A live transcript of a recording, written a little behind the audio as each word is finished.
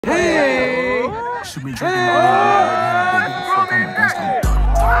Hey! Oh shit!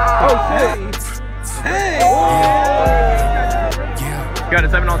 Hey! Got a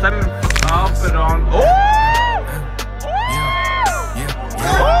 7-on-7. I'll put it on. Oh!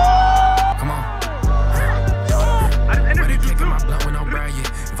 Come on. I just introduced you too.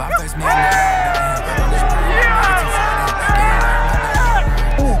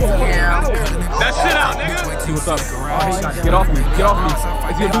 That shit out, nigga. See what's up. Get off me. Get off me.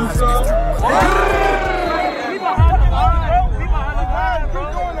 Is he a dude?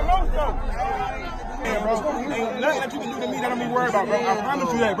 Ain't nothing that you can do to me that I'm be worried about, bro. I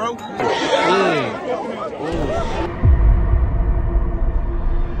promise you that, bro.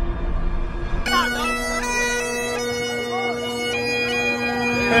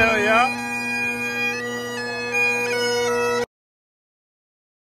 Hell yeah.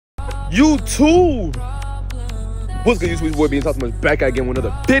 YouTube! What's good, YouTube? Boy being talking much back again with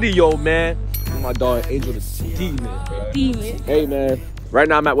another video, man. My dog Angel the Demon. Hey, man. Right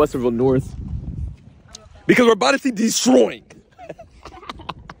now I'm at Westerville North because we're about to see Deestroying.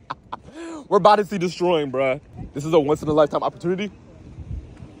 We're about to see Deestroying, bruh. This is a once-in-a-lifetime opportunity.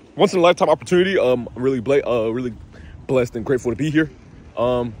 Once-in-a-lifetime opportunity. I'm really blessed and grateful to be here.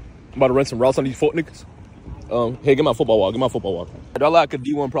 I'm about to run some routes on these folk niggas. Hey, get my football walk. Get my football walk. Do I like a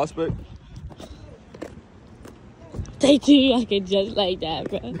D1 prospect? They do walking just like that,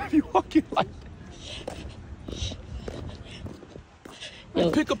 bro. You walking like that?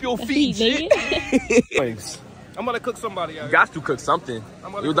 Yo, pick up your feet, shit. I'm gonna cook somebody out. You got to cook something.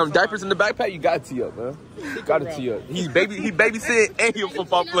 With them diapers in the backpack, you got to tee up, man. You got to tee up. He babysitting and he a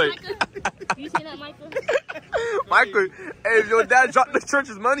football player. You see that, Michael? Michael, hey, if your dad dropped the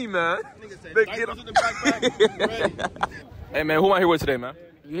church's money, man. Hey, man, who am I here with today, man?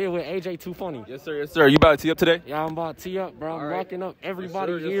 You here with AJ Too Funny? Yes, sir. Yes, sir. You about to tee up today? Yeah, I'm about to tee up, bro. I'm rocking up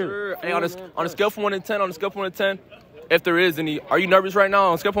everybody yes, here. Hey, on a scale from 1 to 10, if there is any, are you nervous right now?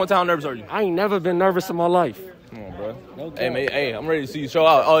 On a scale from 1 to 10, how nervous are you? I ain't never been nervous in my life. Come on, bro. No, hey, man, hey, I'm ready to see you show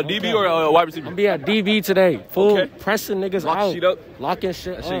out. DB or wide receiver? I'm be at DB today. Full pressing niggas Lock out. Shit up. Locking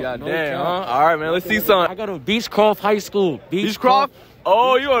shit up. Shit got damn, huh? All right, man. Let's see some. I go to Beechcroft High School. Beechcroft?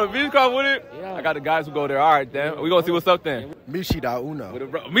 Oh, you on a Beechcroft with it? Yeah. I got the guys who go there. All right, then. We gonna see what's up then. Michi da Uno.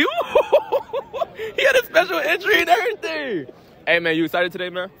 He had a special entry and everything. Hey, man, you excited today,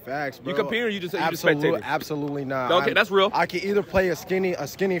 man? Facts, bro. You competing or you just spectating? Absolutely not. Okay, that's real. I can either play a skinny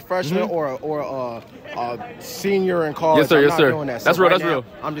freshman or a senior in college. Yes, sir. I'm yes, not sir. Doing that. That's so real. right That's now, real.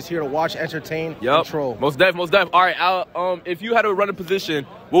 I'm just here to watch, entertain, control. Most def. All right, if you had to run a position,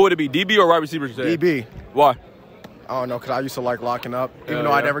 what would it be? DB or wide receiver today? DB. Why? I don't know, because I used to like locking up, even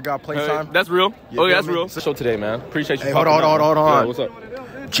though I never got play time. That's real. You that's me? real. Show today, man. Appreciate you. Hey, hold on. Yeah, what's up?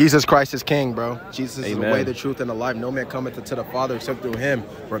 Jesus Christ is king, bro. Jesus is the Amen. way, the truth, and the life. No man cometh to the Father except through him.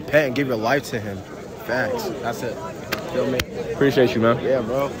 Repent and give your life to him. Facts. That's it. Feel me? Appreciate you, man. Yeah,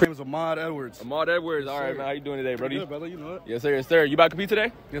 bro. My name is Ahmad Edwards. Ahmad Edwards. All right, man. How you doing today, buddy? Good, brother. You know it. Yes, sir. Yes, sir. You about to compete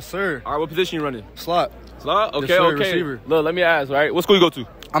today? Yes, sir. All right, what position you running? Slot. Slot? Okay, Yes, sir. okay. Receiver. Look, let me ask, all right? What school you go to?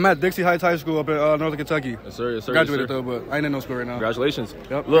 I'm at Dixie Heights High School up in Northern Kentucky. Yes, sir. Yes, sir. Graduated yes, sir. though, but I ain't in no school right now. Congratulations.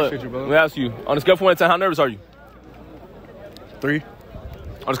 Yep, Look, appreciate you, brother. let me ask you. On a scale from 1 to 10, how nervous are you? 3,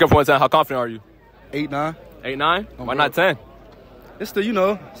 On a scale from 1 to 10, how confident are you? 8, 9. 8, 9? Why bro. not 10? It's still,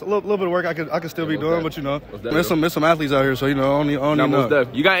 it's a little bit of work I could still be doing, but that, there's some athletes out here, so I don't need know.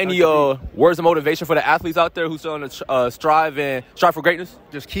 You got any words of motivation for the athletes out there who's still on the strive for greatness?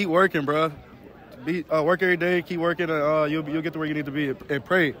 Just keep working, bro. Work every day, keep working, and you'll get to where you need to be. And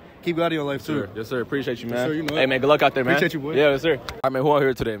pray. Keep God in your life, too. Yes, sir. Appreciate you, man. Yes, sir, hey, man, good luck out there, man. Appreciate you, boy. Yeah, yes, sir. All right, man, who out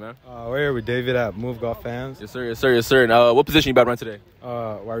here today, man? We're here with David at Move Golf Fans. Yes, sir. Yes, sir. Yes, sir. And what position you about to run today?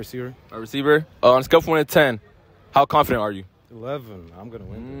 Wide receiver. Wide receiver. On a scale from 1 to 10, how confident are you? 11. I'm going to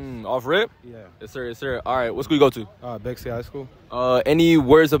win Off rip? this. Yeah. Yes, sir. Yes, sir. All right, what school you go to? Bexley High School. Any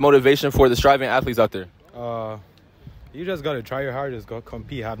words of motivation for the striving athletes out there? You just got to try your hardest. Go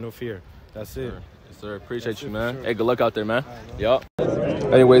compete. Have no fear. That's it. Yes, sir. Appreciate you, man. Sure. Hey, good luck out there, man. Yup.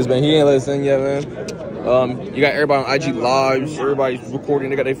 Anyways, man, he ain't let us in yet, man. You got everybody on IG Live. Everybody's recording.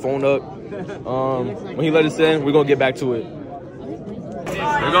 They got their phone up. When he let us in, we're going to get back to it.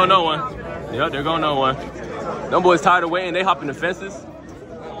 There go no one. Yep, there go no one. Them boys tired of waiting. They hopping the fences.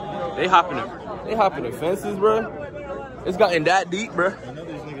 They hopping the fences, bro. It's gotten that deep, bro. I know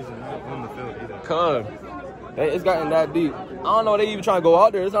these niggas are not on the field either. Cuz. It's gotten that deep. I don't know. They even trying to go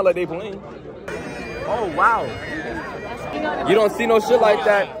out there. It's not like they playing. Oh, wow. You don't see no shit like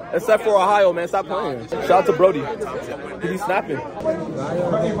that except for Ohio, man. Stop playing. Shout out to Brody. He's snapping.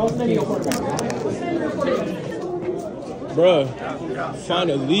 Bruh.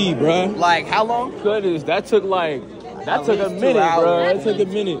 Finally, bruh. Like, how long? Goodness, that took like That took a minute, bro. That took a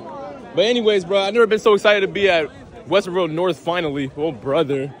minute. But anyways, bro, I've never been so excited to be at Westerville North finally. Oh,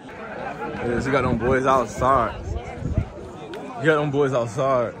 brother. Yes, you got them boys outside. You got them boys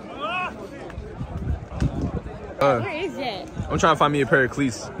outside. Where is that? I'm trying to find me a pair of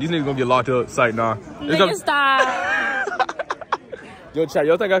cleats. These niggas gonna get locked up. Sight, nah. Nigga, stop. Yo, chat,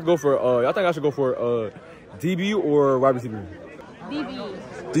 y'all think I should go for DB or wide receiver? DB.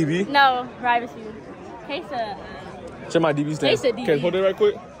 DB? No, wide receiver. Kesa. Check my DB stand. Kesa DB. Okay, hold it right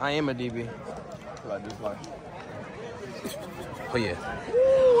quick. I am a DB. Oh yeah.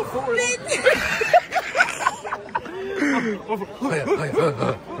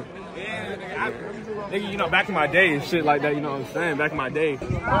 Nigga, you know, back in my day and shit like that, you know what I'm saying? Back in my day.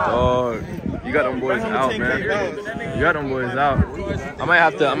 Oh, you got them boys out, man. You got them boys out. I might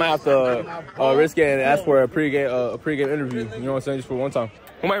have to risk it and ask for a pregame interview. You know what I'm saying? Just for one time.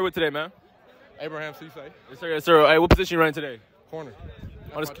 Who am I here with today, man? Abraham Cisse. Yes, sir. Yes, sir. Hey, what position you running today? Corner.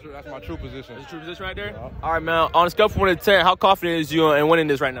 That's my true position. That's your true position right there? All right, man. On a scale from 1 to 10, how confident is you in winning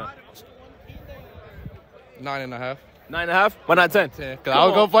this right now? 9.5. 9.5? Why not 10? 10. Cause I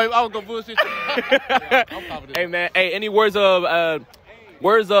was gonna bullshit. Yeah, I'm confident. Hey, man. Hey, any words of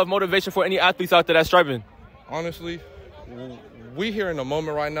motivation for any athletes out there that's striving? Honestly, we here in the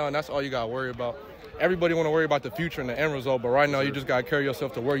moment right now, and that's all you gotta worry about. Everybody want to worry about the future and the end result, but right now you just gotta carry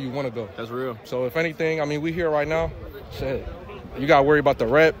yourself to where you want to go. That's real. So if anything, I mean, we here right now. Shit, you gotta worry about the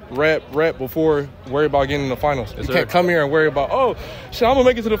rep before worry about getting in the finals. You can't come here and worry about, oh, shit, I'm gonna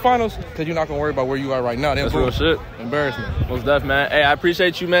make it to the finals, because you're not gonna worry about where you are right now. That's real shit. Embarrassment. Most def, man. Hey, I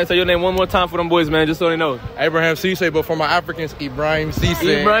appreciate you, man. Say your name one more time for them boys, man, just so they know. Abraham Cisse, but for my Africans, Ibrahim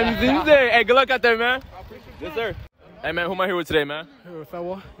Cisse. Ibrahim Cisse. Hey, good luck out there, man. Yes, sir. Hey, man, who am I here with today, man? Here with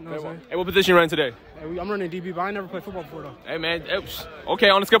Felwa, you know what I'm saying? Hey, what position you running today? Hey, I'm running DB, but I never played football before, though. Hey, man. Okay,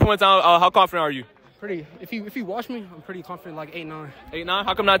 on the scale from 1 to 10, how confident are you? Pretty. If you watch me, I'm pretty confident, like 8-9. 8-9?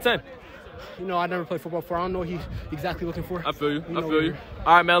 How come not 10? You know, I never played football before. I don't know what he's exactly looking for. I feel you. I feel you.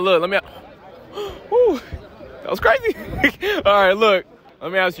 All right, man, look, let me... Woo, that was crazy. All right, look,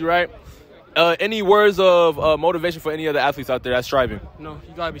 let me ask you, right? Any words of motivation for any other athletes out there that's striving? No,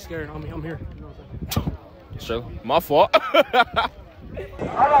 you gotta be scared. I'm here. You know what I'm saying? Sure. My fault. I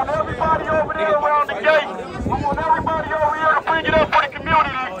want everybody over there around the gate. I want everybody over here to bring it up for the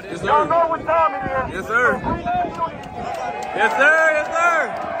community. Yes, sir. Y'all know what time it is. Yes, sir. Yes, sir. Yes, sir.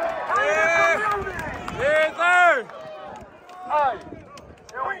 Yeah. Yes, sir. All right.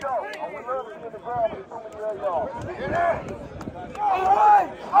 Here we go. I would love to see the ground with so many of y'all. All right.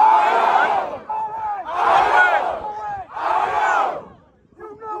 All right. You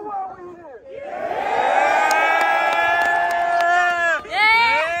know why we here.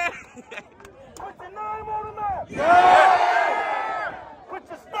 Put your name on the map. Yeah. Put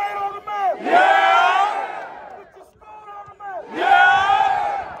your state on the map. Yeah. Put your school on the map.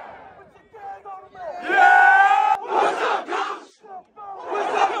 Yeah. Put your gang on the map. Yeah. What's up, coach?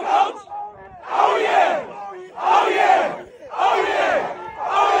 What's up, coach? Oh yeah. Oh yeah. Oh yeah.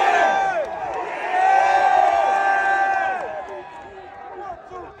 Oh yeah.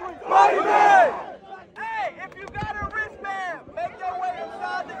 Mighty man. Hey, if you got a wristband, make your way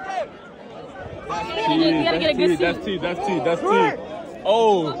inside the gate. You gotta get a good seat. That's T.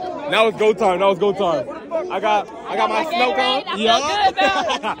 Oh, now it's go time. I got my smoke on. Yup.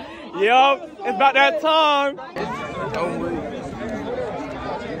 Yup. It's about that time.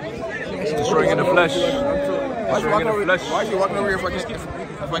 Destroying in the flesh. Why is you walking over here if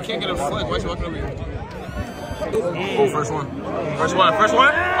I can't get a foot? Why is you walking over here? Oh, first one. First one.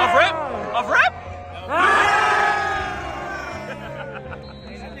 Off rip.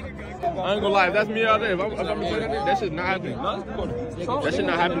 I ain't gonna lie, if that's me out there, if I'm that shit's not happening. That shit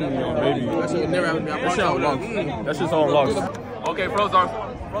not happening to me, baby. That shit never happened to me. That shit on locks. That shit's on locks. Okay, Frozone.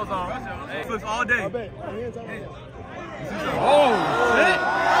 Hey. Flips all day. Oh, shit.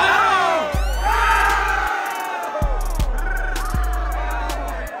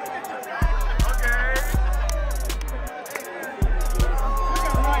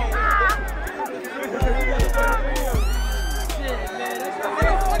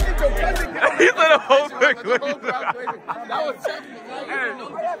 He said a whole thing. That was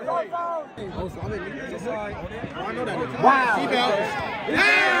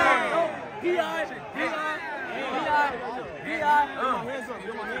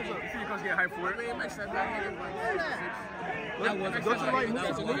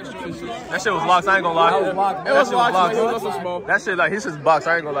That shit was locked, I ain't gonna lie. That was locked. It was also small. That shit, like, his shit's boxed,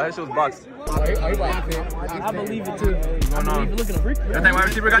 I ain't gonna lie. His shit was boxed. I believe it too. No. That thing wide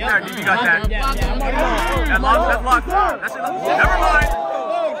receiver got that, DB got that. That's locked. That shit, never mind.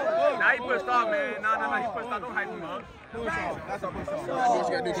 Now he pushed off, man. Nah, he pushed off. Don't hype him up. That's what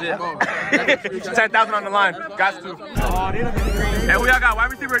you gotta do. 10,000 on the line. Got to. Hey, who y'all got?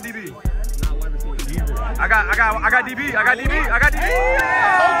 Wide receiver or DB? I got DB. I got DB.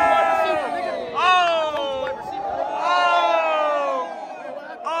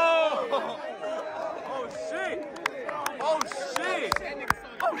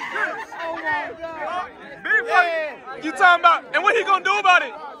 You talking about? And what he gonna do about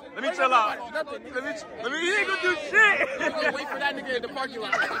it? Let me chill out. Let me. He ain't gonna do shit. Wait for that nigga in the parking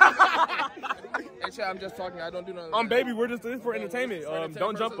lot. Hey, Chad, I'm just talking. I don't do nothing. Baby, we're just this for entertainment.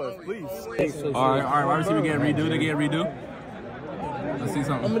 Don't jump us, please. All right. Why receiver getting redo? They getting redo. Let's see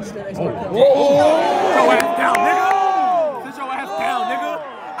something. Sit your ass down, nigga. Sit your ass down, nigga.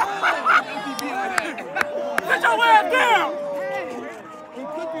 Sit your ass down.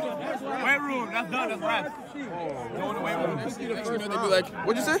 Weight room. That's done. That's wrapped. Go in the weight room. They be like,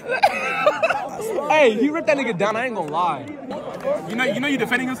 what'd you say? Hey, he ripped that nigga down. I ain't gonna lie. You know you're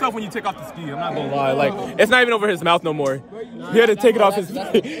defending himself when you take off the ski. I'm not gonna lie. Like, it's not even over his mouth no more. He had to take it off his. You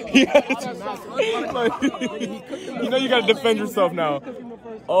know you gotta defend yourself now.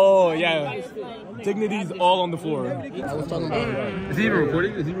 Oh yeah. Dignity's all on the floor. I was talking about it. Is he even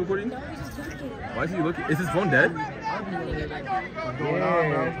recording? Why is he looking? Is his phone dead? What's going on,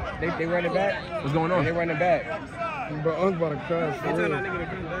 bro? They running back. What's going on? They running back. Bro, I'm about to crash.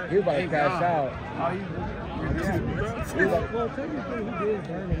 He about to crash out.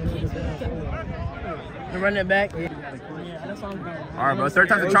 The running back. All right, bro. Third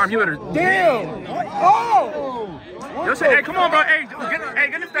time's a charm. You better. Damn! Oh! Yo, shit. Hey, come on, bro. Hey,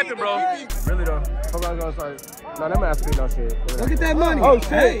 get infected, bro. Really though. Hold on, sorry. No, that man screwed that shit. Look at that money. Oh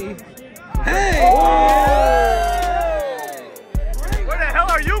shit! Hey! Where the hell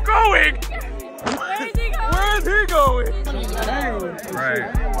are you going? Where is he going? Right.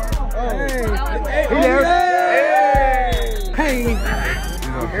 Hey! Hey!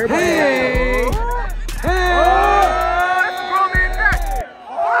 Hey!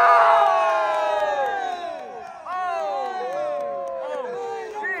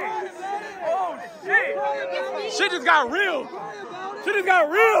 Shit just got real. Shit just got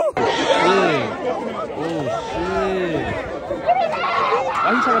real. Oh shit! Why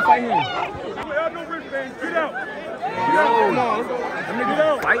you trying to fight him? Get out.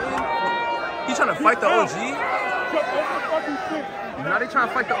 Fighting? He trying to fight the OG? Now they trying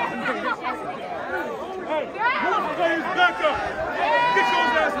to fight the OG. Hey, back up. Get your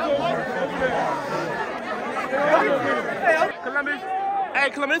asses over there. Columbus. Hey,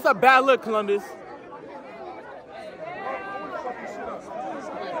 Columbus, it's a bad look, Columbus.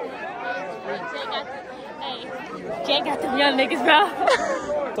 Jay got them young niggas, bro.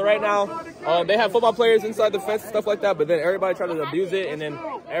 So right now, they have football players inside the fence and stuff like that, but then everybody tried to abuse it, and then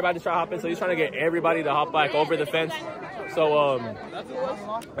everybody tried to hop in, so he's trying to get everybody to hop back over the fence. So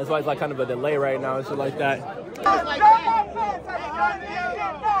that's why it's like kind of a delay right now and shit like that.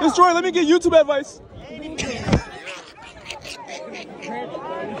 Deestroy, let me get YouTube advice.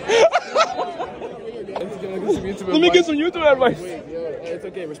 Let me get some YouTube advice. It's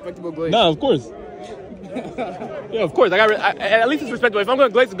okay, respectable glaze. Nah, of course. Yeah, of course. At least it's respectable. If I'm going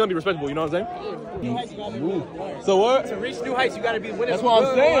to glaze, it's going to be respectable. You know what I'm saying? So what? To reach new heights, you gotta be winning. That's what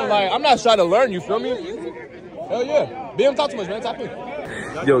I'm saying. Like, I'm not trying to learn. You feel me? Hell yeah. Be him talk too much, man. Tap in.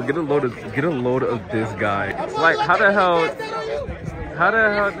 Yo, get a load of this guy. Like, how the hell?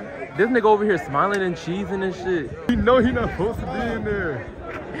 This nigga over here smiling and cheesing and shit. He know he not supposed to be in there.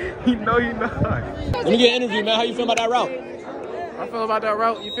 He know he not. Let me get an interview, man. How you feel about that route? I feel about that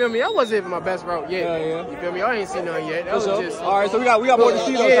route. You feel me? That wasn't even my best route yet. Yeah. You feel me? I ain't seen none yet. That was just. All right, so we got more to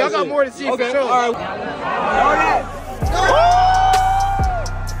see. Though, yeah, I got more to see. Okay. For sure. All right.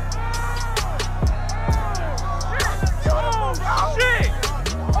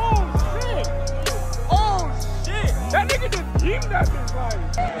 That nigga just beamed that bitch like.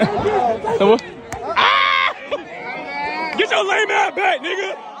 Get your lame ass back,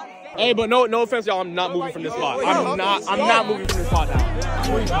 nigga. Hey, but no offense, y'all. I'm not moving from this spot. I'm not moving from this spot now.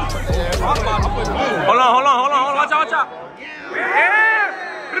 Hold on. Watch out. Yeah.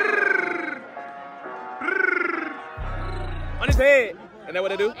 On his head. Ain't that what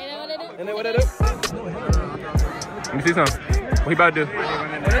they do? Let me see something. What he about to do?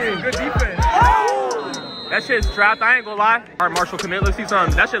 Good defense. That shit's trapped. I ain't gonna lie. All right, Marshall, commit. Let's see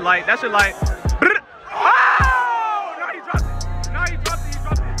something. That shit light. Oh! Now he dropped it.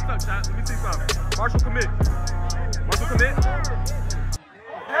 What's up, chat? Let me see something. Marshall, commit.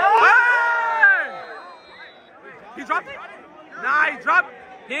 Hey! He dropped it? Nah, he dropped it.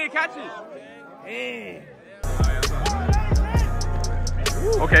 He didn't catch it. Damn.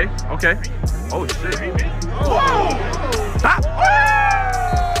 Okay, okay. Oh shit. Stop.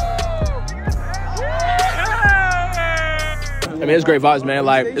 I mean, it's great vibes, man.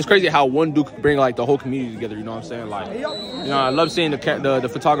 Like, it's crazy how one dude could bring like the whole community together. You know what I'm saying? Like, you know, I love seeing the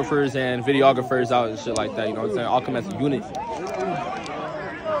photographers and videographers out and shit like that. You know what I'm saying? All come as a unit.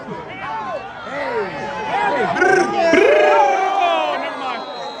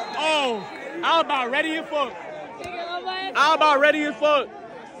 I'm about ready as fuck. I'm about ready as fuck.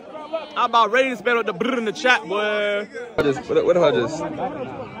 I'm about ready to spell the brr in the chat, boy. What if I just?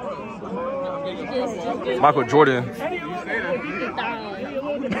 Michael Jordan.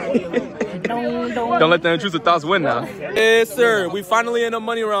 Don't let the intrusive thoughts win now. Yes, sir. We finally in the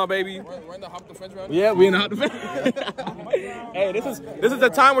money round, baby. We're in the hop defense round? Yeah, we in the hop defense. Hey, this is the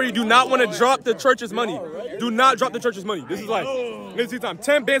time where you do not want to drop the church's money. Do not drop the church's money. This is like, this is time.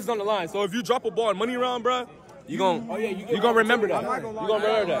 10 bands is on the line. So if you drop a ball in money round, bro, you gonna remember that. You gonna remember that. I'm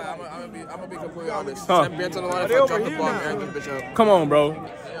gonna be completely honest. 10 bands on the line. If I drop the ball, I'm airing this bitch out. Come on, bro.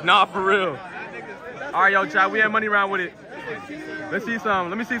 Nah, for real. All right, yo, chat. We in money round with it. Let's see some.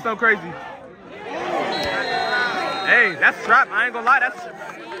 Let me see something crazy. Hey, that's strap. I ain't gonna lie.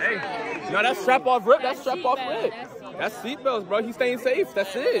 Hey, no, that's strap off rip. That's strap off rip. That's seatbelts, bro. He's staying safe.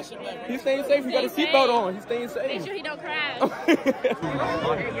 That's it. He's staying safe. He got a seatbelt on. He's staying safe. Make sure he don't crash. He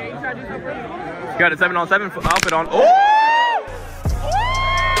got a 7-on-7 outfit on. Oh!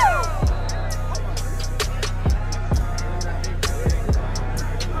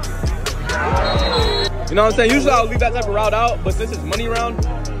 You know what I'm saying? Usually I'll leave that type of route out, but since it's money round, we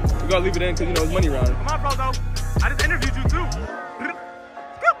gotta leave it in because you know it's money round. Come on, bro, though. I just interviewed you too.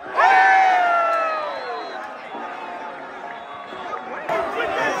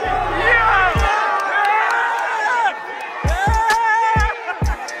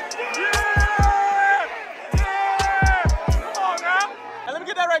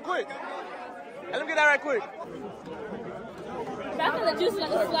 Quick. Back in the juice like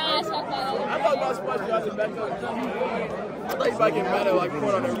a flash. I thought about spicy. I was back up. I thought you might get mad at like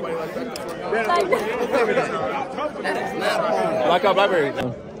point on everybody like that. Blackout Blackberry.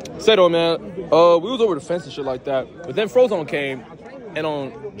 Seto, man. We was over the fence and shit like that. But then Frozone came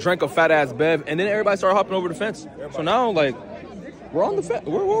and drank a fat ass bev, and then everybody started hopping over the fence. So now like we're on the fence.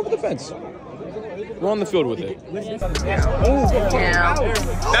 We're over the fence. We're on the field with it. That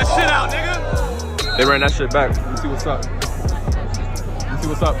shit out, nigga. They ran that shit back. Let's see what's up. Let's see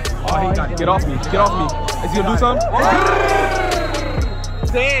what's up. Oh, he got get off me. Get off me. Is he gonna do something?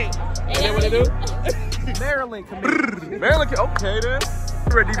 Dang. And then what they do? Maryland committee. Maryland. Okay then.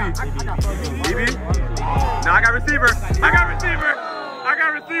 We're DB. DB. Nah, I got receiver. I got receiver. I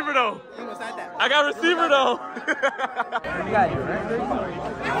got receiver though. I got receiver though.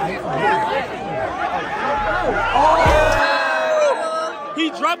 He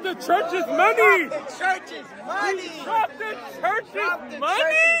dropped the church's money. The church's money. He dropped the church's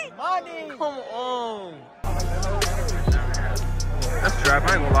money. Come on. That's trap. I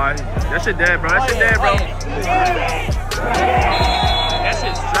ain't gonna lie. That shit dead, bro. That shit dead, bro. That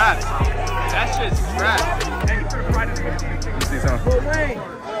shit's trapped. That shit's trapped. Let me see something.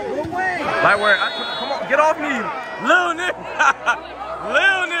 Light work. Come on, get off me, little nigga.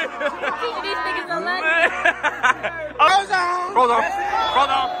 Little nigga. teaching these niggas a lesson. Roll on.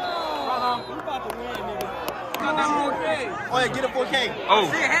 Oh, yeah, get a 4K. Oh.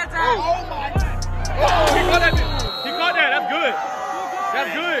 See, hand time. Oh my. Oh, he caught that. He caught that. That's good.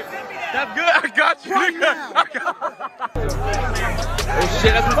 That's good. That's good. I got you, nigga. Oh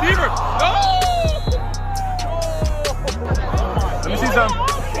shit, that's receiver. No. Let me see some.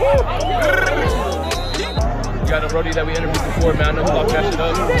 You got a roadie that we interviewed before, man. I know he's about to catch it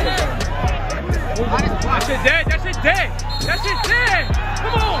up. That shit dead. That shit dead. That shit dead.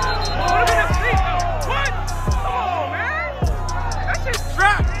 Come on. Put him in the seat. What? Come on, man. That shit's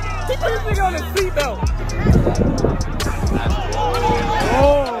trapped. He put this nigga on the seatbelt. Oh.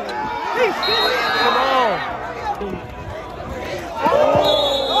 Come on.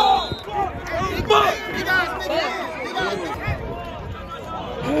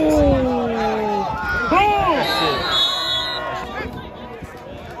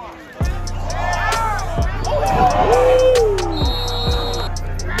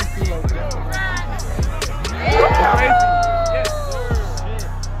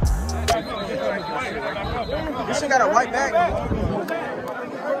 This shit got a white bag.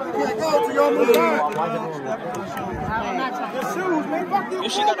 The shoes, man. Fuck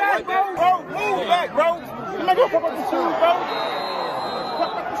this shit got a white bag. Bro, move back, bro. You might go fuck up the shoes, bro.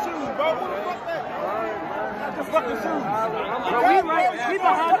 Fuck up the shoes, bro. Fuck that. Just fuck the shoes. Bro, we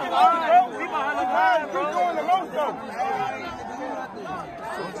behind the line, bro. We behind the line, bro. We doing the most, though.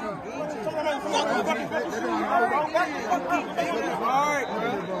 Alright,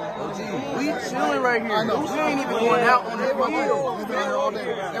 we chilling right here. We ain't even going out on the field.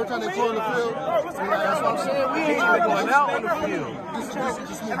 Every time they pull in the field, that's what I'm saying. We ain't even going out on the field.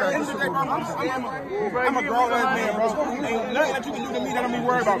 I'm a grown ass man, bro. Ain't nothing that you can do to me that I'm be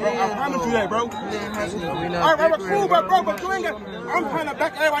worried about, bro. I promise you that, bro. Alright, bro, cool, but you ain't got. I'm trying to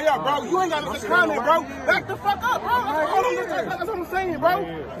back everybody up, bro. You ain't got no comment, bro. Back the fuck up, bro. That's what I'm saying, bro.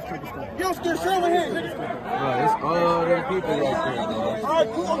 You don't steer shit over here, nigga. it's all them people right there, bro. Alright,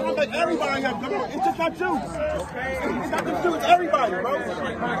 cool. I'm gonna make everybody up, bro. It's just not you. It's not just you, it's everybody, bro.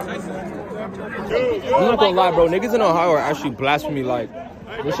 I'm not gonna lie, bro. Niggas in Ohio are actually blasphemy. Like,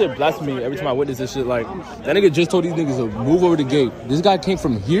 this shit blasphemy every time I witness this shit. Like, that nigga just told these niggas to move over the gate. This guy came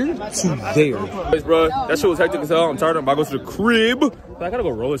from here to there. Anyways, bro, that shit was hectic as hell. I'm tired. I'm about to go to the crib. I gotta go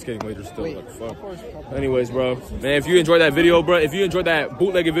roller skating later still. Like, fuck. Anyways, bro, man, if you enjoyed that video, bro, if you enjoyed that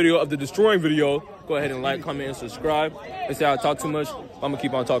bootlegged video of the Deestroying video, go ahead and like, comment, and subscribe. They say I talk too much. I'm gonna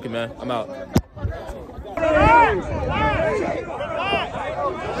keep on talking, man. I'm out.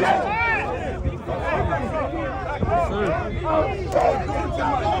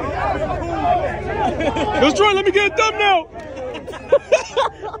 Deestroy, let me get a thumbnail.